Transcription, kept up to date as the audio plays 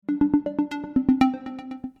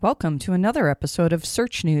Welcome to another episode of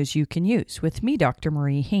Search News You Can Use with me, Dr.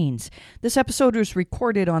 Marie Haynes. This episode was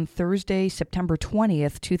recorded on Thursday, September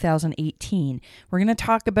 20th, 2018. We're going to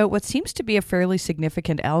talk about what seems to be a fairly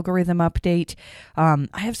significant algorithm update. I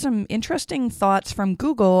have some interesting thoughts from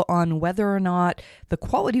Google on whether or not the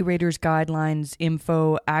Quality Raters Guidelines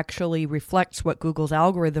info actually reflects what Google's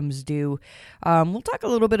algorithms do. We'll talk a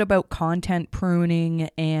little bit about content pruning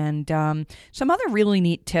and some other really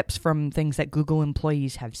neat tips from things that Google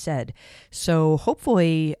employees have said. So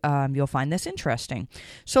hopefully you'll find this interesting.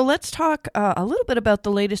 So let's talk a little bit about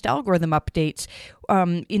the latest algorithm updates.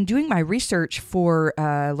 In doing my research for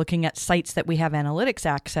looking at sites that we have analytics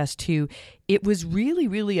access to, it was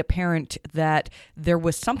really apparent that there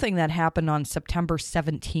was something that happened on September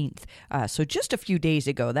 17th. So just a few days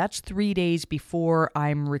ago. That's 3 days before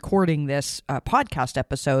I'm recording this podcast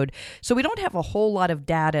episode. So we don't have a whole lot of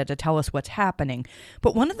data to tell us what's happening.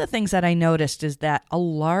 But one of the things that I noticed is that a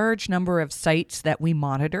large number of sites that we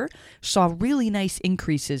monitor saw really nice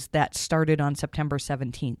increases that started on September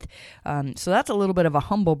 17th. So that's a little bit of a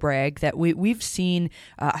humble brag that we've seen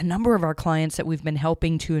a number of our clients that we've been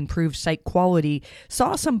helping to improve site quality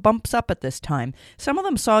saw some bumps up at this time. Some of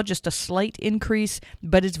them saw just a slight increase,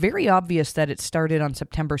 but it's very obvious that it started on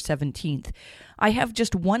September 17th. I have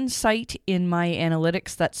just one site in my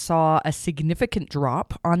analytics that saw a significant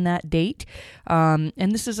drop on that date. And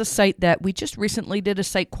this is a site that we just recently did a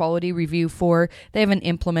site quality review for. They haven't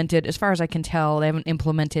implemented, as far as I can tell, they haven't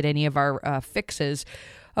implemented any of our fixes.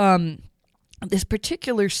 This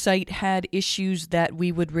particular site had issues that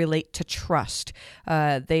we would relate to trust.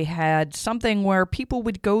 They had something where people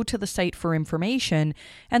would go to the site for information,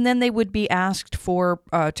 and then they would be asked for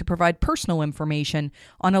to provide personal information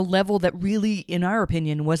on a level that really, in our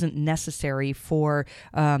opinion, wasn't necessary for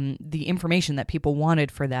the information that people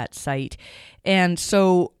wanted for that site. And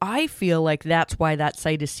so I feel like that's why that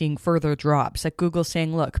site is seeing further drops. Like Google's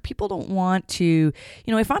saying, look, people don't want to,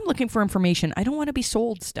 if I'm looking for information, I don't want to be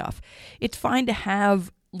sold stuff. It's fine to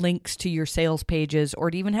have links to your sales pages or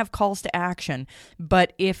to even have calls to action.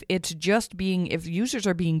 But if if users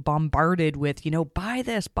are being bombarded with, buy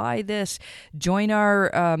this, join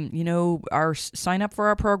our sign up for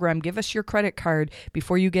our program, give us your credit card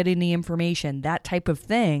before you get any information, that type of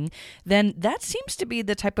thing, then that seems to be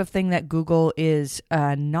the type of thing that Google is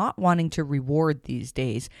not wanting to reward these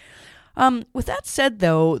days. With that said,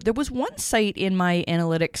 though, there was one site in my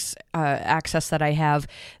analytics access that I have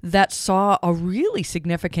that saw a really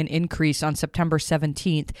significant increase on September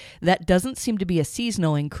 17th that doesn't seem to be a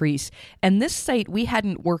seasonal increase. And this site, we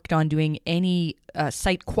hadn't worked on doing any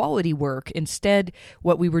site quality work. Instead,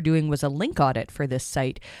 what we were doing was a link audit for this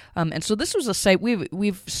site. And so this was a site,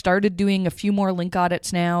 we've started doing a few more link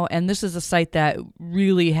audits now, and this is a site that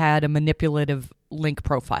really had a manipulative link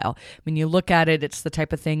profile. When you look at it, it's the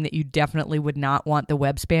type of thing that you definitely would not want the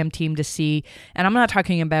web spam team to see. And I'm not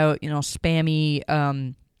talking about,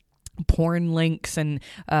 spammy porn links and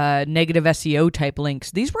negative SEO type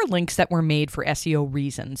links. These were links that were made for SEO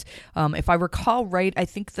reasons. If I recall right, I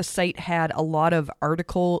think the site had a lot of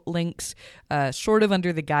article links sort of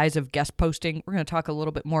under the guise of guest posting. We're going to talk a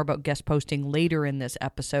little bit more about guest posting later in this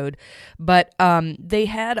episode. But they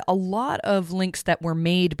had a lot of links that were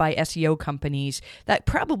made by SEO companies that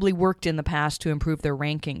probably worked in the past to improve their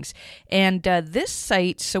rankings. And this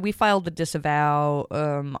site, so we filed the disavow,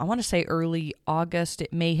 I want to say early August.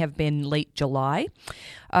 It may have been late July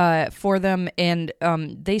for them, and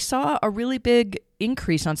they saw a really big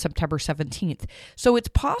increase on September 17th. So it's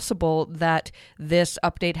possible that this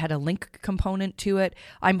update had a link component to it.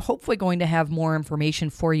 I'm hopefully going to have more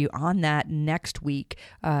information for you on that next week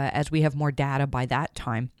as we have more data by that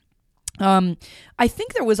time. I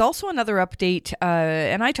think there was also another update,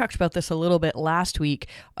 and I talked about this a little bit last week,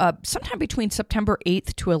 sometime between September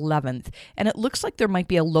 8th to 11th, and it looks like there might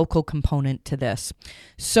be a local component to this.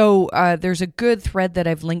 So there's a good thread that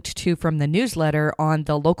I've linked to from the newsletter on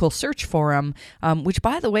the local search forum, which,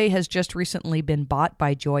 by the way, has just recently been bought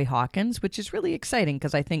by Joy Hawkins, which is really exciting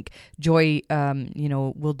because I think Joy,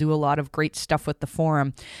 will do a lot of great stuff with the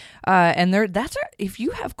forum. And if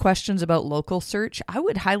you have questions about local search, I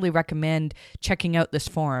would highly recommend checking out this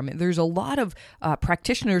forum. There's a lot of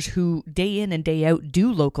practitioners who day in and day out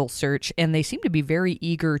do local search, and they seem to be very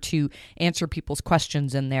eager to answer people's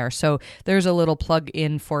questions in there. So there's a little plug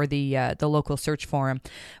in for the local search forum.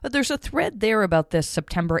 But there's a thread there about this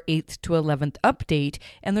September 8th to 11th update,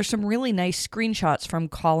 and there's some really nice screenshots from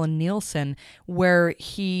Colin Nielsen where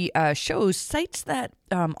he shows sites that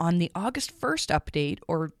on the August 1st update,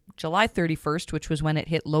 or July 31st, which was when it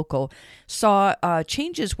hit local, saw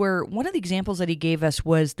changes where one of the examples that he gave us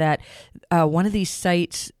was that one of these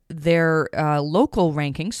sites their local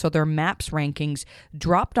rankings, so their Maps rankings,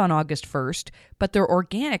 dropped on August 1st, but their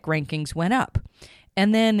organic rankings went up.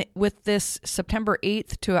 And then with this September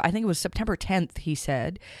 8th to, I think it was September 10th, he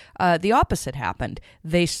said, the opposite happened.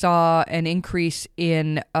 They saw an increase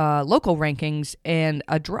in local rankings and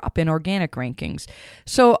a drop in organic rankings.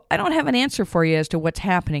 So I don't have an answer for you as to what's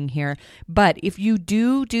happening here. But if you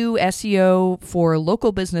do SEO for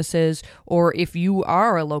local businesses, or if you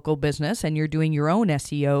are a local business and you're doing your own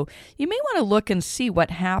SEO, you may want to look and see what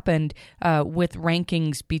happened with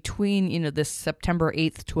rankings between, this September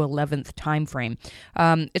 8th to 11th timeframe.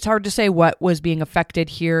 It's hard to say what was being affected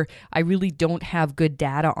here. I really don't have good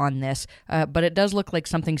data on this, but it does look like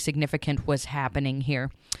something significant was happening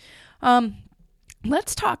here.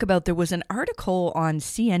 Let's talk about, there was an article on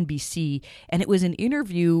CNBC, and it was an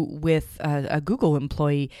interview with a Google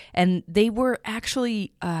employee, and they were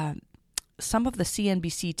actually... some of the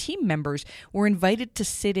CNBC team members were invited to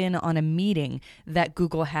sit in on a meeting that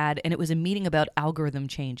Google had, and it was a meeting about algorithm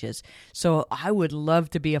changes. So I would love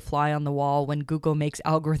to be a fly on the wall when Google makes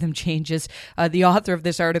algorithm changes. The author of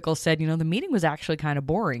this article said, the meeting was actually kind of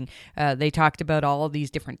boring. They talked about all of these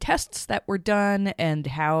different tests that were done and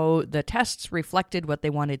how the tests reflected what they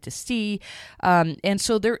wanted to see. And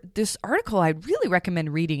so this article, I really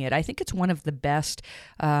recommend reading it. I think it's one of the best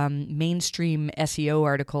mainstream SEO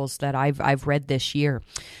articles that I've read this year.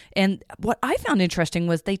 And what I found interesting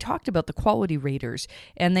was they talked about the quality raters,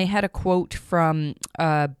 and they had a quote from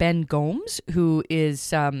Ben Gomes, who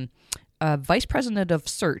is vice president of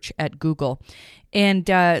search at Google. And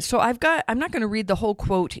so I'm not going to read the whole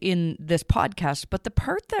quote in this podcast, but the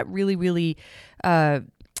part that really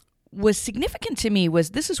was significant to me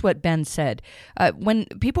was, this is what Ben said. When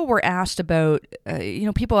people were asked about,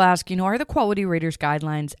 people ask, are the quality raters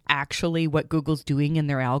guidelines actually what Google's doing in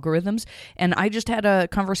their algorithms? And I just had a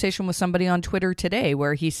conversation with somebody on Twitter today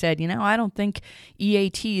where he said, I don't think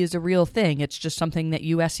EAT is a real thing. It's just something that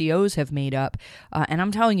you SEOs have made up. And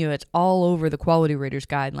I'm telling you, it's all over the quality raters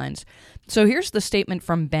guidelines. So here's the statement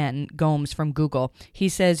from Ben Gomes from Google. He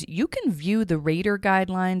says, "You can view the rater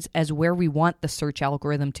guidelines as where we want the search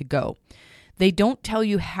algorithm to go. They don't tell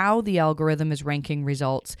you how the algorithm is ranking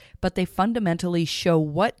results, but they fundamentally show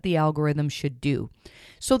what the algorithm should do."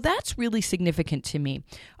 So that's really significant to me.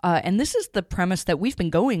 And this is the premise that we've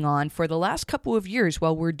been going on for the last couple of years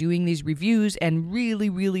while we're doing these reviews and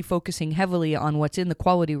really focusing heavily on what's in the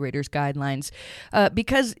quality raters guidelines.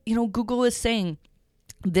 Because, Google is saying,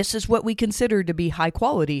 this is what we consider to be high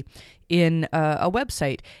quality in a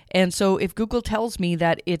website. And so if Google tells me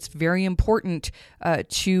that it's very important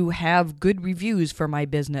to have good reviews for my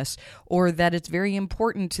business, or that it's very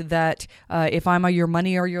important that if I'm a Your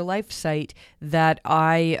Money or Your Life site, that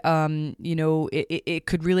I, it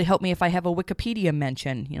could really help me if I have a Wikipedia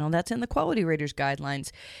mention, that's in the quality raters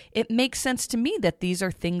guidelines. It makes sense to me that these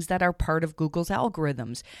are things that are part of Google's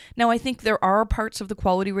algorithms. Now, I think there are parts of the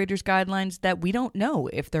quality raters guidelines that we don't know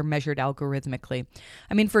if they're measured algorithmically.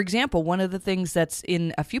 I mean, for example, one of the things that's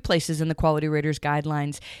in a few places in the quality raters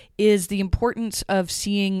guidelines is the importance of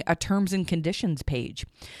seeing a terms and conditions page.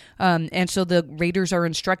 And so the raters are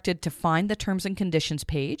instructed to find the terms and conditions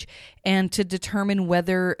page and to determine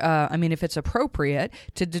whether, if it's appropriate,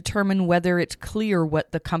 to determine whether it's clear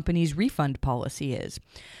what the company's refund policy is.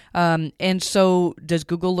 And so does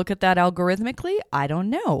Google look at that algorithmically? I don't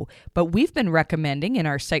know. But we've been recommending in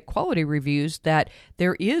our site quality reviews that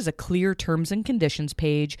there is a clear terms and conditions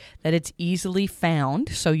page, that it's easily found.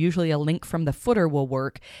 So usually a link from the footer will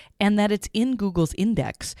work, and that it's in Google's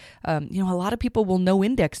index. A lot of people will no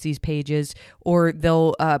index these pages, or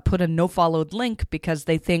they'll put a no-followed link because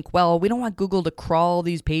they think, well, we don't want Google to crawl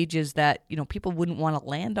these pages that, people wouldn't want to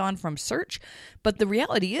land on from search. But the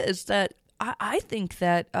reality is that I think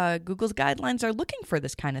that Google's guidelines are looking for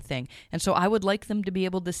this kind of thing. And so I would like them to be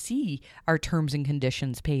able to see our terms and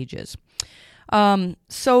conditions pages. I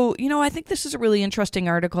think this is a really interesting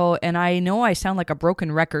article, and I know I sound like a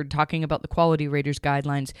broken record talking about the quality raters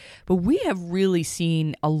guidelines, but we have really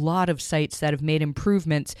seen a lot of sites that have made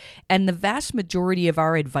improvements, and the vast majority of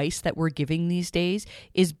our advice that we're giving these days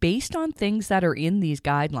is based on things that are in these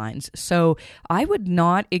guidelines. So I would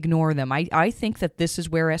not ignore them. I think that this is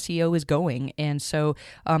where SEO is going, and so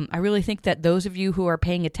I really think that those of you who are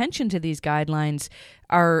paying attention to these guidelines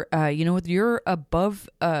are, you're above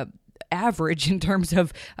average in terms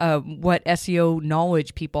of what SEO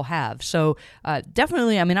knowledge people have. So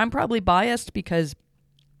definitely, I'm probably biased because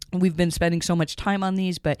we've been spending so much time on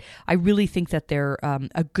these, but I really think that they're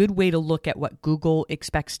a good way to look at what Google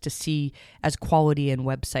expects to see as quality in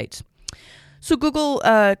websites. So Google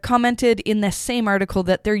commented in the same article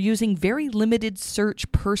that they're using very limited search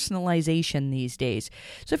personalization these days.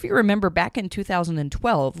 So if you remember back in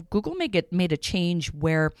 2012, Google made a change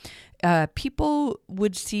where people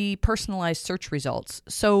would see personalized search results.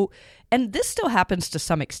 So, and this still happens to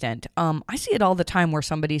some extent. I see it all the time where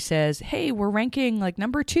somebody says, hey, we're ranking like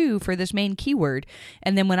number 2 for this main keyword.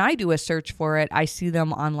 And then when I do a search for it, I see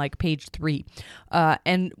them on like page 3.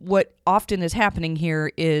 And what often is happening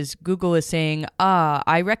here is Google is saying,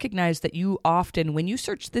 I recognize that you often, when you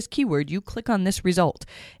search this keyword, you click on this result.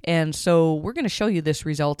 And so we're going to show you this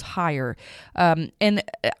result higher. And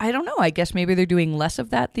I don't know, I guess maybe they're doing less of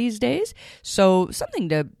that these days. So something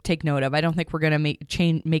to take note of. I don't think we're going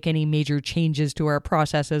to make any major changes to our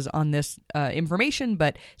processes on this information,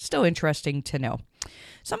 but still interesting to know.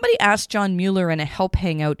 Somebody asked John Mueller in a help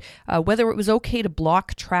hangout whether it was okay to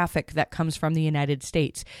block traffic that comes from the United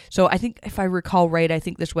States. So I think, if I recall right, I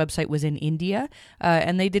think this website was in India,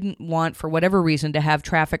 and they didn't want, for whatever reason, to have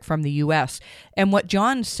traffic from the U.S. And what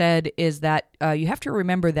John said is that you have to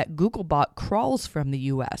remember that Googlebot crawls from the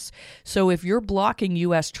U.S. So if you're blocking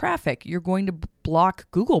U.S. traffic, you're going to block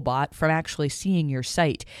Googlebot from actually seeing your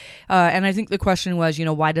site. And I think the question was,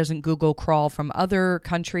 why doesn't Google crawl from other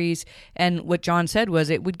countries? And what John said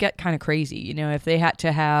was it would get kind of crazy, if they had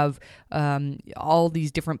to have all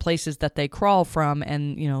these different places that they crawl from,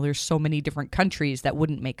 and there's so many different countries, that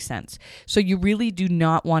wouldn't make sense. So you really do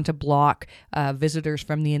not want to block visitors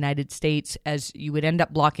from the United States, as you would end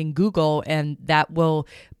up blocking Google, and that will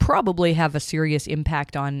probably have a serious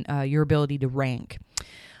impact on your ability to rank.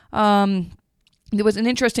 There was an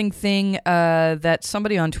interesting thing that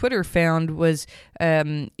somebody on Twitter found was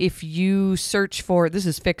if you search for, this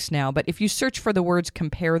is fixed now, but if you search for the words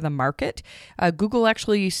compare the market, Google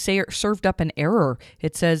actually served up an error.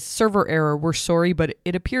 It says, server error, we're sorry, but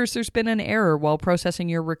it appears there's been an error while processing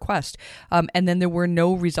your request. And then there were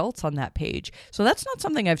no results on that page. So that's not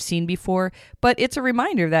something I've seen before, but it's a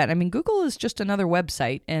reminder that, Google is just another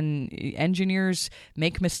website, and engineers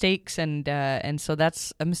make mistakes, and so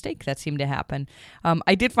that's a mistake that seemed to happen.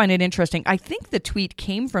 I did find it interesting. I think the tweet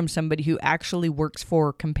came from somebody who actually works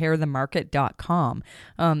for comparethemarket.com.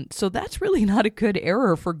 So that's really not a good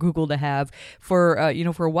error for Google to have. For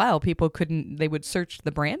a while, people they would search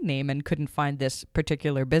the brand name and couldn't find this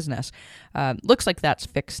particular business. Looks like that's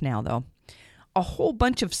fixed now, though. A whole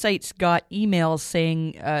bunch of sites got emails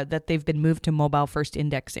saying that they've been moved to mobile-first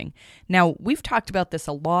indexing. Now, we've talked about this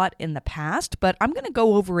a lot in the past, but I'm going to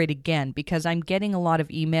go over it again because I'm getting a lot of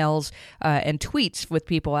emails and tweets with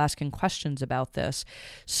people asking questions about this.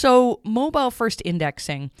 So, mobile-first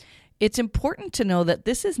indexing. It's important to know that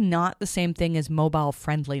this is not the same thing as mobile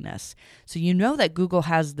friendliness. So you know that Google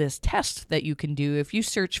has this test that you can do. If you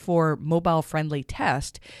search for mobile friendly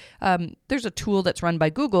test, there's a tool that's run by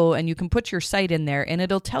Google, and you can put your site in there and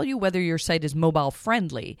it'll tell you whether your site is mobile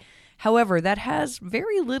friendly. However, that has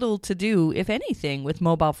very little to do, if anything, with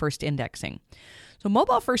mobile first indexing. So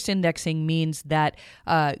mobile first indexing means that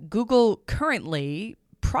Google currently,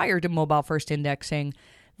 prior to mobile first indexing,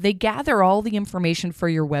 they gather all the information for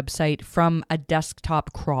your website from a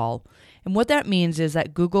desktop crawl. And what that means is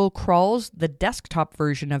that Google crawls the desktop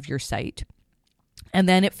version of your site. And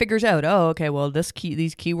then it figures out,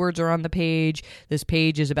 these keywords are on the page. This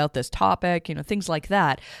page is about this topic, things like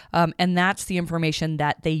that. And that's the information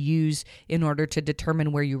that they use in order to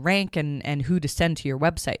determine where you rank and who to send to your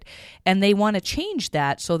website. And they want to change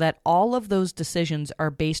that so that all of those decisions are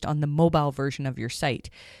based on the mobile version of your site.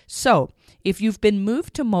 So if you've been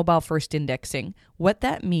moved to mobile first indexing, what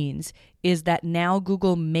that means is that now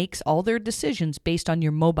Google makes all their decisions based on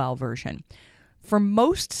your mobile version. For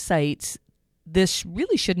most sites, this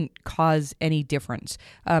really shouldn't cause any difference.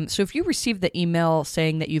 So if you receive the email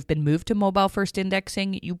saying that you've been moved to mobile first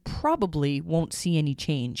indexing, you probably won't see any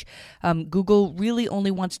change. Google really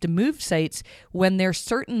only wants to move sites when they're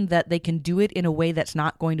certain that they can do it in a way that's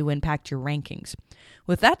not going to impact your rankings.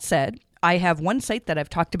 With that said, I have one site that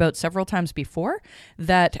I've talked about several times before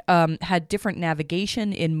that had different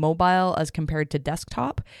navigation in mobile as compared to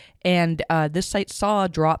desktop. And this site saw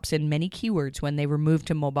drops in many keywords when they were moved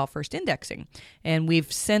to mobile first indexing. And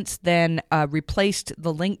we've since then replaced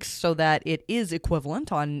the links so that it is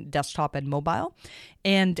equivalent on desktop and mobile.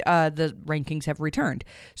 And the rankings have returned.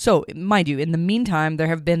 So, mind you, in the meantime, there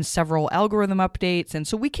have been several algorithm updates. And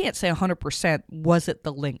so we can't say 100% was it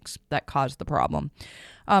the links that caused the problem.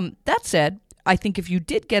 That said, I think if you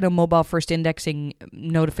did get a mobile first indexing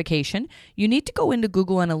notification, you need to go into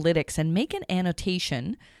Google Analytics and make an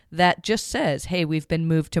annotation that just says, hey, we've been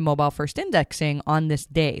moved to mobile first indexing on this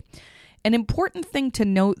day. An important thing to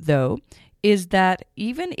note, though, is that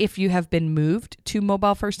even if you have been moved to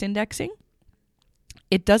mobile first indexing,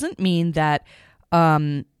 it doesn't mean that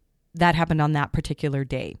that happened on that particular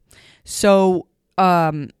day. So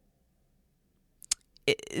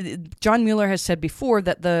John Mueller has said before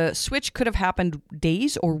that the switch could have happened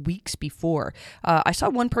days or weeks before. I saw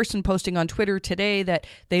one person posting on Twitter today that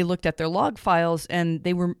they looked at their log files and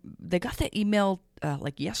they got that email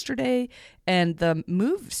like yesterday, and the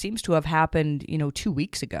move seems to have happened, 2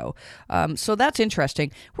 weeks ago. So that's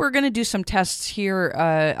interesting. We're going to do some tests here.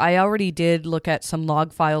 I already did look at some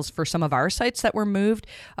log files for some of our sites that were moved,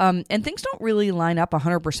 and things don't really line up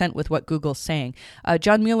 100% with what Google's saying.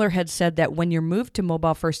 John Mueller had said that when you're moved to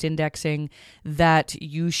mobile first indexing, that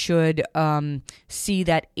you should see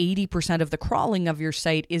that 80% of the crawling of your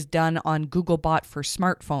site is done on Googlebot for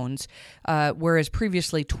smartphones, whereas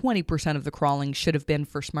previously 20% of the crawling should have been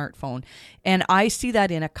for smartphone. And I see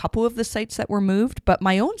that in a couple of the sites that were moved, but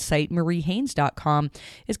my own site, mariehaynes.com,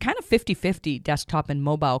 is kind of 50-50 desktop and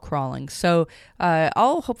mobile crawling. So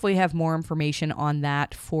I'll hopefully have more information on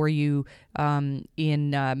that for you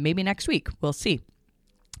in maybe next week. We'll see.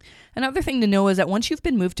 Another thing to know is that once you've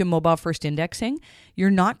been moved to mobile first indexing, you're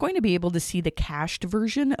not going to be able to see the cached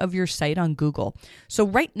version of your site on Google. So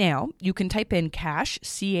right now, you can type in cache,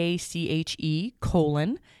 C-A-C-H-E, :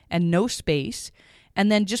 and no space, and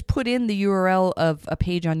then just put in the URL of a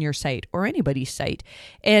page on your site or anybody's site.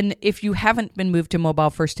 And if you haven't been moved to mobile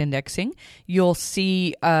first indexing, you'll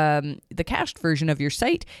see the cached version of your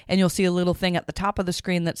site, and you'll see a little thing at the top of the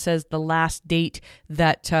screen that says the last date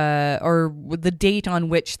that, or the date on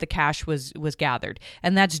which the cache was gathered.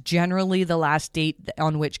 And that's generally the last date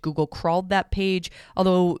on which Google crawled that page,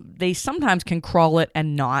 although they sometimes can crawl it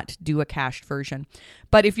and not do a cached version.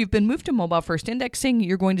 But if you've been moved to mobile first indexing,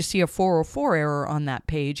 you're going to see a 404 error on that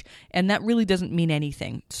page, and that really doesn't mean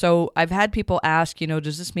anything. So I've had people ask,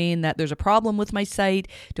 does this mean that there's a problem with my site?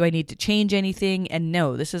 Do I need to change anything? And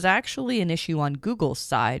no, this is actually an issue on Google's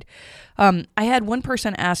side. I had one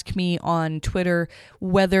person ask me on Twitter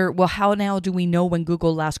how now do we know when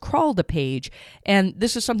Google last crawled a page? And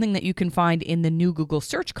this is something that you can find in the new Google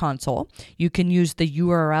Search Console. You can use the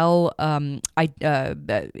URL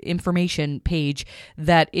information page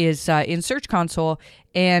that is in Search Console,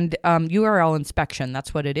 and URL inspection,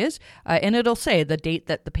 that's what it is. And it'll say the date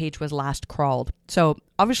that the page was last crawled. So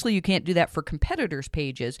obviously you can't do that for competitors'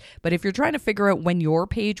 pages, but if you're trying to figure out when your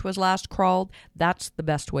page was last crawled, that's the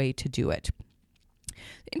best way to do it.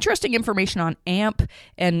 Interesting information on AMP,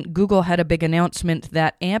 and Google had a big announcement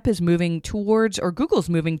that AMP is moving towards, or Google's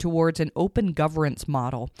moving towards, an open governance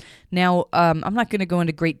model. Now, I'm not going to go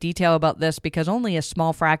into great detail about this because only a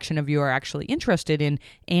small fraction of you are actually interested in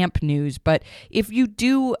AMP news, but if you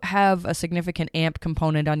do have a significant AMP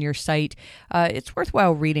component on your site, it's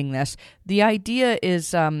worthwhile reading this. The idea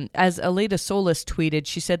is, as Aleda Solis tweeted,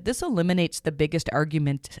 she said, this eliminates the biggest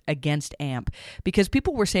argument against AMP, because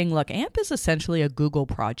people were saying, look, AMP is essentially a Google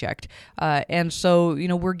project. And so,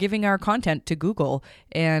 we're giving our content to Google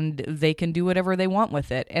and they can do whatever they want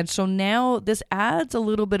with it. And so now this adds a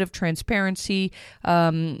little bit of transparency,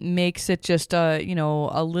 makes it just,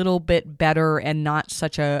 a little bit better and not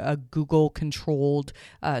such a Google controlled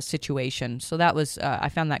situation. So that was, I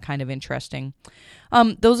found that kind of interesting.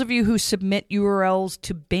 Those of you who submit URLs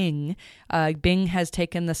to Bing, Bing has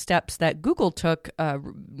taken the steps that Google took,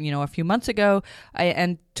 a few months ago,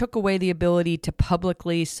 and took away the ability to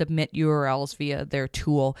publicly submit URLs via their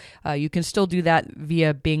tool. You can still do that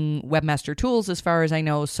via Bing Webmaster Tools, as far as I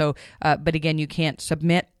know. So, but again, you can't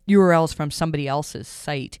submit URLs from somebody else's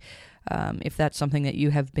site if that's something that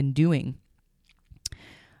you have been doing.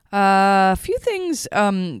 A few things.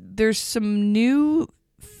 There's some new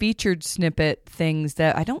featured snippet things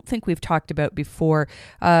that I don't think we've talked about before.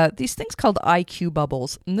 These things called IQ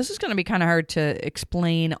bubbles. And this is going to be kind of hard to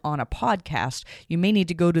explain on a podcast. You may need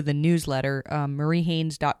to go to the newsletter,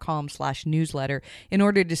 mariehaynes.com/newsletter, in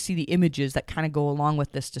order to see the images that kind of go along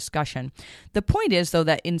with this discussion. The point is, though,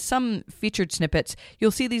 that in some featured snippets,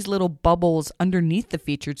 you'll see these little bubbles underneath the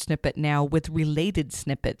featured snippet now with related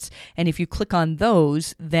snippets. And if you click on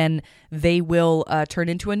those, then they will turn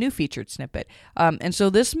into a new featured snippet. And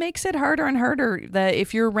so this makes it harder and harder that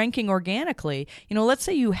if you're ranking organically, let's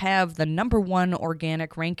say you have the number one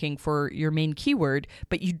organic ranking for your main keyword,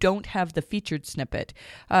 but you don't have the featured snippet.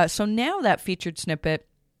 So now that featured snippet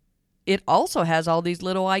it also has all these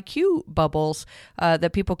little IQ bubbles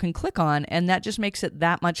that people can click on, and that just makes it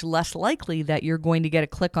that much less likely that you're going to get a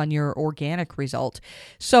click on your organic result.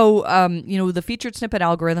 So, the featured snippet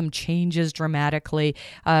algorithm changes dramatically.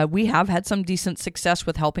 We have had some decent success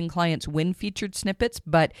with helping clients win featured snippets,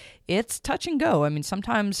 but it's touch and go. I mean,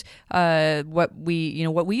 sometimes what we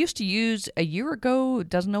used to use a year ago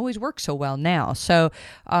doesn't always work so well now. So,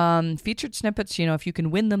 featured snippets, if you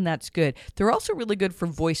can win them, that's good. They're also really good for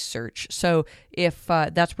voice search. So if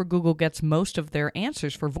that's where Google gets most of their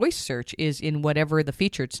answers for voice search, is in whatever the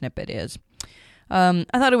featured snippet is. I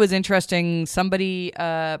thought it was interesting. Somebody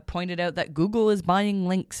pointed out that Google is buying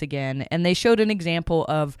links again, and they showed an example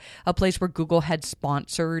of a place where Google had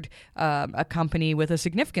sponsored a company with a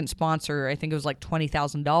significant sponsor. I think it was like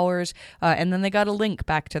 $20,000, and then they got a link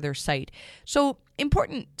back to their site. So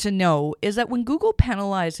important to know is that when Google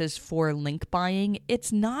penalizes for link buying,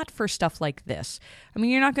 it's not for stuff like this. I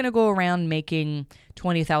mean, you're not going to go around making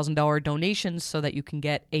 $20,000 donations so that you can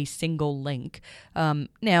get a single link.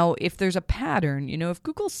 Now, if there's a pattern, if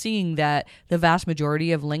Google's seeing that the vast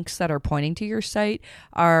majority of links that are pointing to your site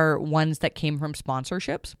are ones that came from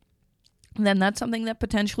sponsorships, then that's something that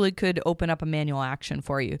potentially could open up a manual action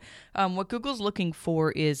for you. What Google's looking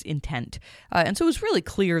for is intent. And so it was really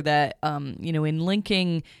clear that, in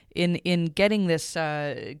linking, in getting this,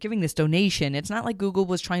 giving this donation, it's not like Google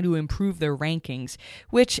was trying to improve their rankings,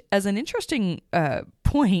 which, as an interesting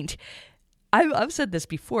point, I've said this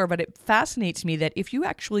before, but it fascinates me that if you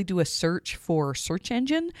actually do a search for search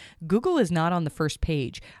engine, Google is not on the first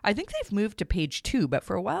page. I think they've moved to page 2, but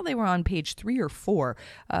for a while they were on page 3 or 4.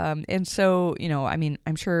 And so,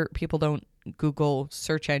 I'm sure people don't Google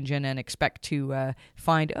search engine and expect to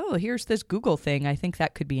find, here's this Google thing. I think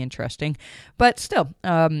that could be interesting. But still,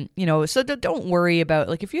 so don't worry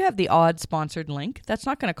about, if you have the odd sponsored link, that's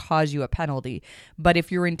not going to cause you a penalty. But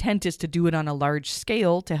if your intent is to do it on a large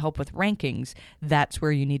scale to help with rankings, that's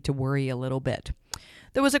where you need to worry a little bit.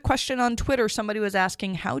 There was a question on Twitter. Somebody was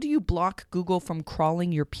asking, how do you block Google from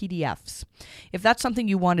crawling your PDFs? If that's something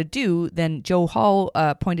you want to do, then Joe Hall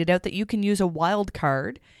pointed out that you can use a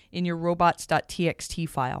wildcard in your robots.txt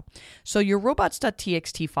file. So your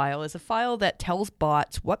robots.txt file is a file that tells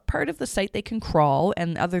bots what part of the site they can crawl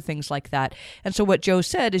and other things like that. And so what Joe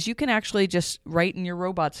said is you can actually just write in your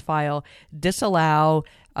robots file, disallow,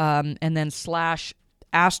 and then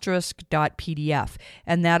 /*pdf,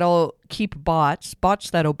 and that'll keep bots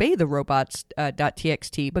that obey the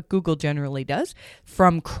robots.txt, but Google generally does,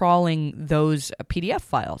 from crawling those PDF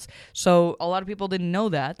files. So a lot of people didn't know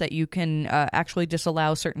that you can actually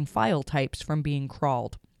disallow certain file types from being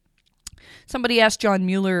crawled. Somebody asked John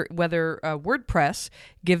Mueller whether WordPress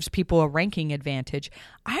gives people a ranking advantage.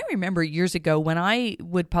 I remember years ago when I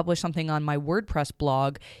would publish something on my WordPress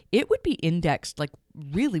blog, it would be indexed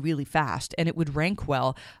really, really fast, and it would rank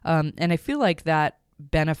well. And I feel like that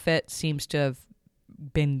benefit seems to have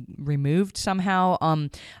been removed somehow.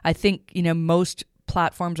 I think, most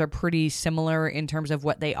platforms are pretty similar in terms of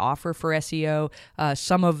what they offer for SEO.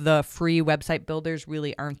 Some of the free website builders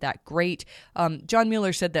really aren't that great. John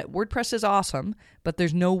Mueller said that WordPress is awesome, but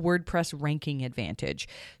there's no WordPress ranking advantage.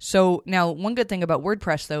 So now, one good thing about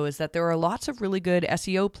WordPress, though, is that there are lots of really good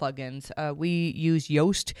SEO plugins. We use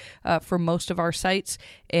Yoast for most of our sites,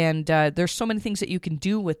 and there's so many things that you can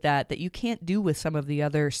do with that you can't do with some of the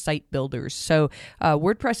other site builders. So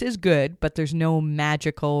WordPress is good, but there's no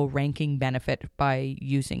magical ranking benefit by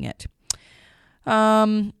using it.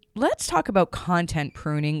 Let's talk about content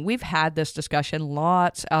pruning. We've had this discussion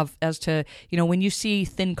lots of as to, when you see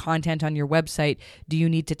thin content on your website, do you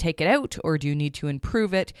need to take it out or do you need to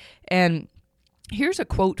improve it? And here's a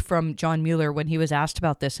quote from John Mueller when he was asked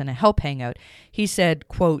about this in a Help Hangout. He said,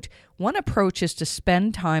 quote, "One approach is to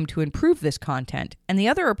spend time to improve this content, and the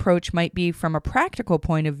other approach might be from a practical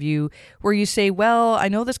point of view where you say, well, I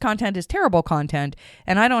know this content is terrible content,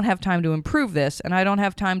 and I don't have time to improve this, and I don't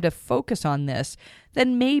have time to focus on this,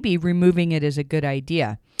 then maybe removing it is a good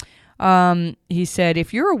idea." He said,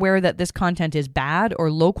 if you're aware that this content is bad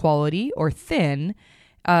or low quality or thin,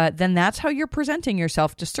 then that's how you're presenting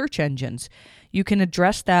yourself to search engines. You can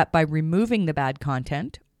address that by removing the bad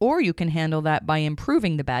content, or you can handle that by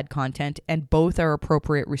improving the bad content, and both are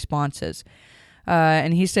appropriate responses.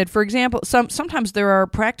 And he said, for example, sometimes there are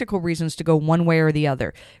practical reasons to go one way or the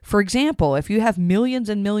other. For example, if you have millions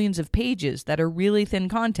and millions of pages that are really thin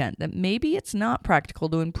content, then maybe it's not practical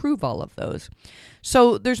to improve all of those.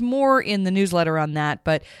 So there's more in the newsletter on that,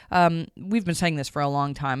 but we've been saying this for a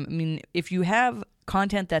long time. I mean, if you have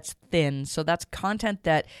content that's thin. So that's content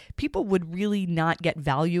that people would really not get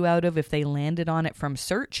value out of if they landed on it from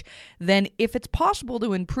search. Then if it's possible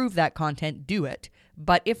to improve that content, do it.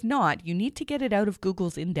 But if not, you need to get it out of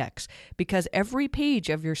Google's index, because every page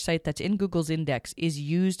of your site that's in Google's index is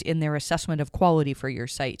used in their assessment of quality for your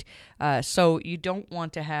site. So you don't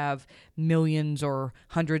want to have millions or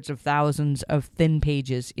hundreds of thousands of thin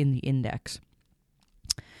pages in the index.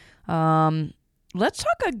 Let's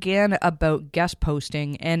talk again about guest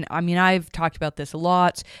posting. And I mean, I've talked about this a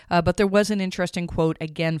lot, but there was an interesting quote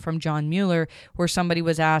again from John Mueller where somebody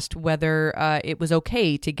was asked whether it was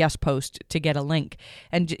okay to guest post to get a link.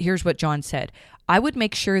 And here's what John said. I would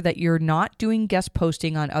make sure that you're not doing guest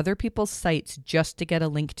posting on other people's sites just to get a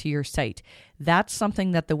link to your site. That's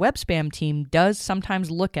something that the web spam team does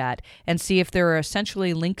sometimes look at and see if there are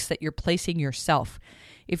essentially links that you're placing yourself.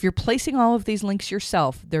 If you're placing all of these links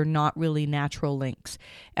yourself, they're not really natural links.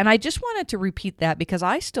 And I just wanted to repeat that because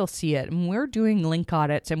I still see it. And we're doing link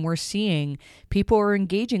audits and we're seeing people are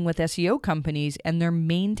engaging with SEO companies, and their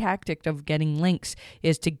main tactic of getting links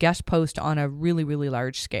is to guest post on a really, really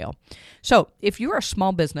large scale. So if you're a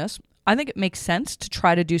small business, I think it makes sense to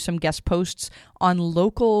try to do some guest posts on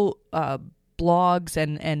local blogs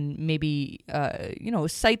and maybe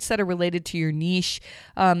sites that are related to your niche.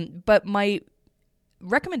 But my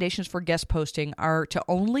recommendations for guest posting are to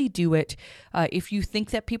only do it if you think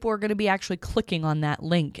that people are going to be actually clicking on that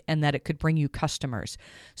link and that it could bring you customers.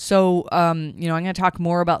 So, I'm going to talk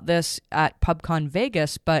more about this at PubCon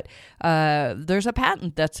Vegas, but there's a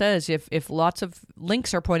patent that says if lots of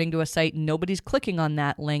links are pointing to a site and nobody's clicking on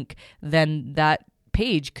that link, then that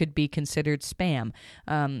page could be considered spam.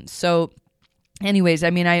 Anyways, I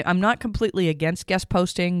mean, I'm not completely against guest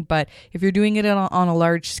posting, but if you're doing it on a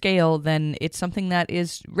large scale, then it's something that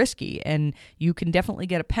is risky, and you can definitely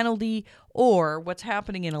get a penalty. Or what's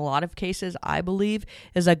happening in a lot of cases, I believe,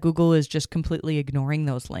 is that Google is just completely ignoring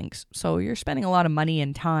those links. So you're spending a lot of money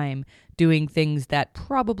and time doing things that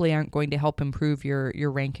probably aren't going to help improve your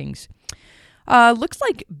rankings. Looks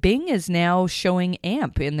like Bing is now showing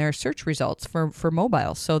AMP in their search results for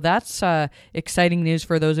mobile. So that's exciting news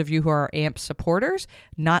for those of you who are AMP supporters.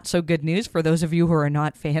 Not so good news for those of you who are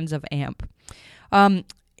not fans of AMP.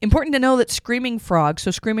 Important to know that Screaming Frog, so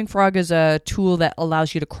Screaming Frog is a tool that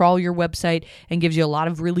allows you to crawl your website and gives you a lot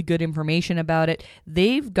of really good information about it.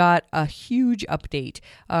 They've got a huge update.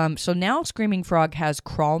 So now Screaming Frog has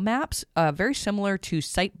crawl maps, very similar to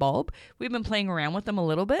Sitebulb. We've been playing around with them a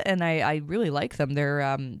little bit, and I really like them.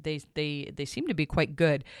 They seem to be quite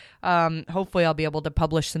good. Hopefully I'll be able to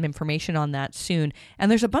publish some information on that soon. And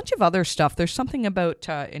there's a bunch of other stuff. There's something about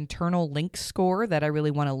internal link score that I really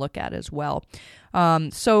want to look at as well.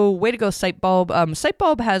 So way to go, Sitebulb.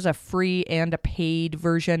 Sitebulb has a free and a paid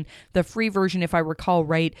version. The free version, if I recall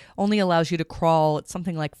right, only allows you to crawl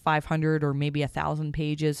something like 500 or maybe 1,000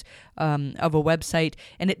 pages of a website,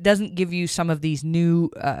 and it doesn't give you some of these new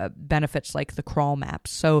benefits like the crawl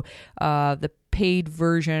maps. So the paid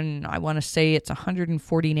version, I want to say it's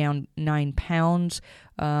 £149.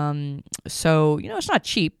 So, it's not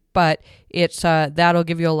cheap, but it's that'll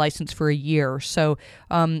give you a license for a year. So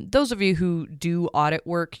those of you who do audit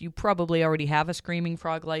work, you probably already have a Screaming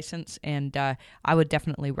Frog license, and I would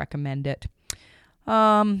definitely recommend it.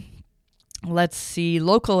 Let's see,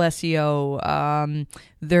 local SEO.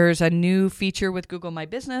 There's a new feature with Google My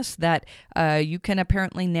Business that you can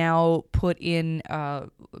apparently now put in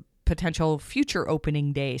potential future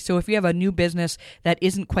opening day. So if you have a new business that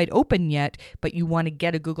isn't quite open yet, but you want to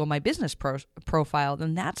get a Google My Business profile,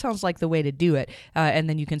 then that sounds like the way to do it. And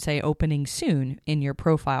then you can say opening soon in your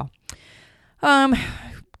profile.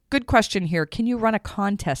 Good question here. Can you run a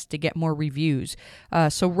contest to get more reviews?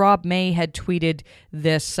 So Rob May had tweeted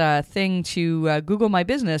this thing to Google My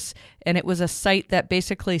Business, and it was a site that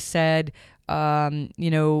basically said, you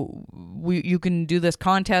can do this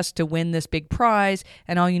contest to win this big prize,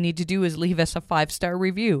 and all you need to do is leave us a 5-star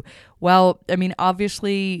review. Well, I mean,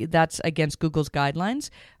 obviously that's against Google's guidelines.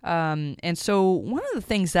 And so one of the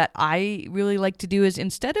things that I really like to do is,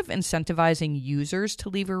 instead of incentivizing users to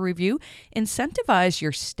leave a review, incentivize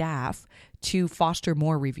your staff to foster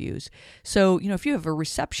more reviews. So, if you have a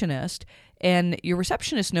receptionist and your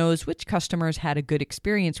receptionist knows which customers had a good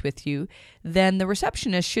experience with you, then the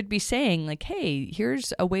receptionist should be saying, like, hey,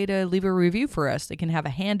 here's a way to leave a review for us. They can have a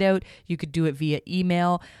handout. You could do it via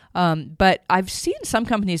email. But I've seen some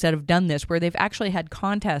companies that have done this where they've actually had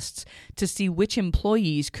contests to see which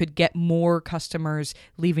employees could get more customers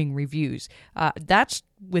leaving reviews. That's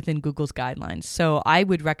within Google's guidelines. So I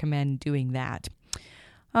would recommend doing that.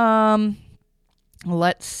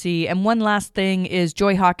 Let's see. And one last thing is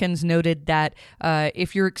Joy Hawkins noted that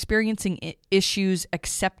if you're experiencing issues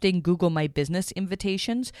accepting Google My Business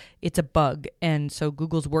invitations, it's a bug. And so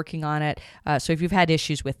Google's working on it. So if you've had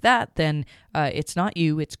issues with that, then it's not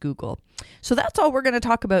you, it's Google. So that's all we're going to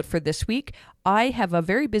talk about for this week. I have a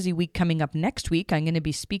very busy week coming up next week. I'm going to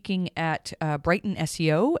be speaking at Brighton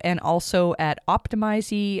SEO and also at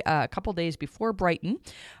Optimize a couple days before Brighton.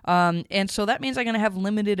 And so that means I'm going to have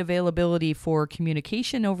limited availability for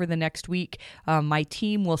communication over the next week. My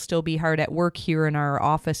team will still be hard at work here in our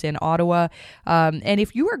office in Ottawa. And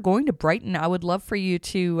if you are going to Brighton, I would love for you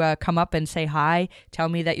to come up and say hi, tell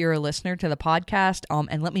me that you're a listener to the podcast,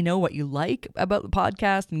 and let me know what you like about the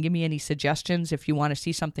podcast and give me any suggestions if you want to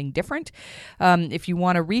see something different. If you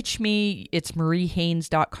want to reach me, it's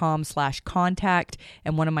mariehaynes.com/contact,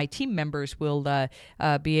 and one of my team members will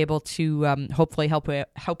be able to hopefully help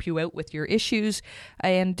you out with your issues.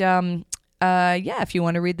 And if you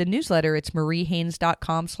want to read the newsletter, it's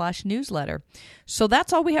mariehaynes.com/newsletter. So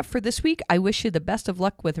that's all we have for this week. I wish you the best of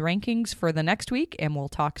luck with rankings for the next week, and we'll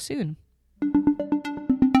talk soon.